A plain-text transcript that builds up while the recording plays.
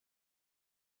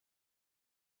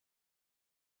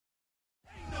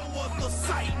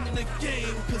the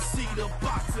game, 'cause see the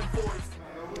boxing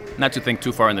voice. Not to think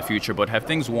too far in the future, but have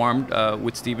things warmed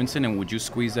with Stevenson, and would you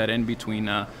squeeze that in between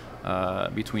now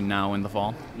and the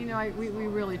fall? You know, we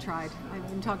really tried. I've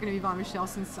been talking to Yvon Michel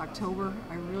since October.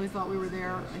 I really thought we were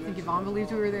there. I think Yvon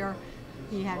believed we were there.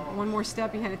 He had one more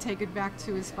step. He had to take it back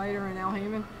to his fighter and Al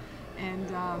Heyman. And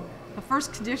the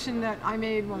first condition that I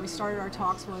made when we started our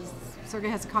talks was Sergey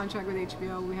has a contract with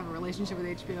HBO. We have a relationship with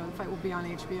HBO. The fight will be on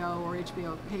HBO or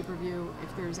HBO pay-per-view.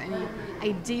 If there's any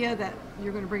idea that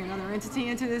you're going to bring another entity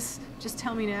into this, just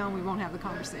tell me now and we won't have the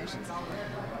conversations.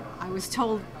 I was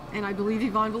told, and I believe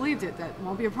Yvon believed it, that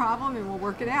won't be a problem and we'll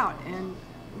work it out. And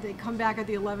they come back at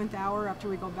the 11th hour after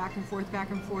we go back and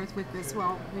forth with this,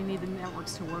 well, we need the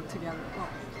networks to work together. Well,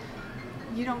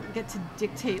 you don't get to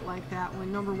dictate like that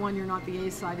when, number one, you're not the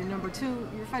A side, and number two,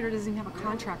 your fighter doesn't even have a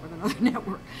contract with another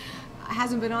network.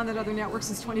 Hasn't been on that other network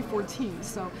since 2014.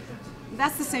 So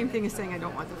that's the same thing as saying I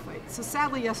don't want the fight. So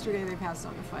sadly, yesterday they passed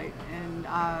on the fight, and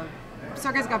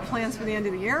Sergey's got plans for the end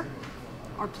of the year.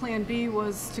 Our plan B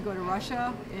was to go to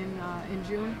Russia in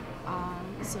June.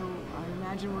 So I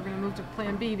imagine we're going to move to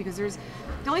plan B because the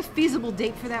only feasible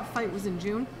date for that fight was in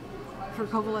June. For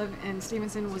Kovalev and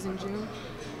Stevenson was in June.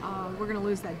 We're going to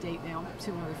lose that date now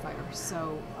to another fighter.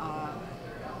 So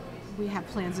we have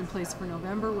plans in place for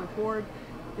November with Ward.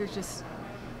 There's just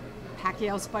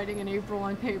Pacquiao's fighting in April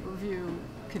on pay-per-view.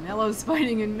 Canelo's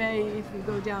fighting in May. If you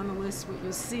go down the list, what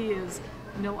you see is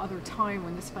no other time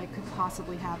when this fight could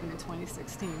possibly happen in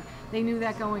 2016. They knew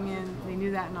that going in. They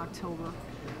knew that in October.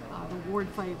 The Ward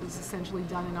fight was essentially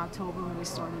done in October when we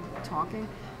started talking.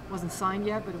 It wasn't signed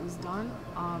yet, but it was done.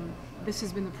 This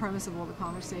has been the premise of all the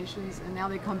conversations, and now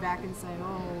they come back and say,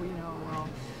 oh, you know, well,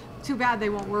 too bad they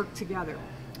won't work together.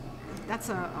 That's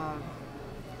a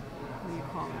what do you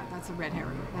call that? That's a red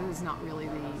herring. That is not really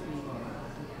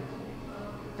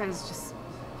that is just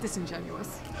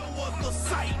disingenuous. No other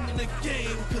sight in the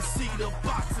game, 'cause see the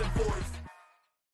boxing voice.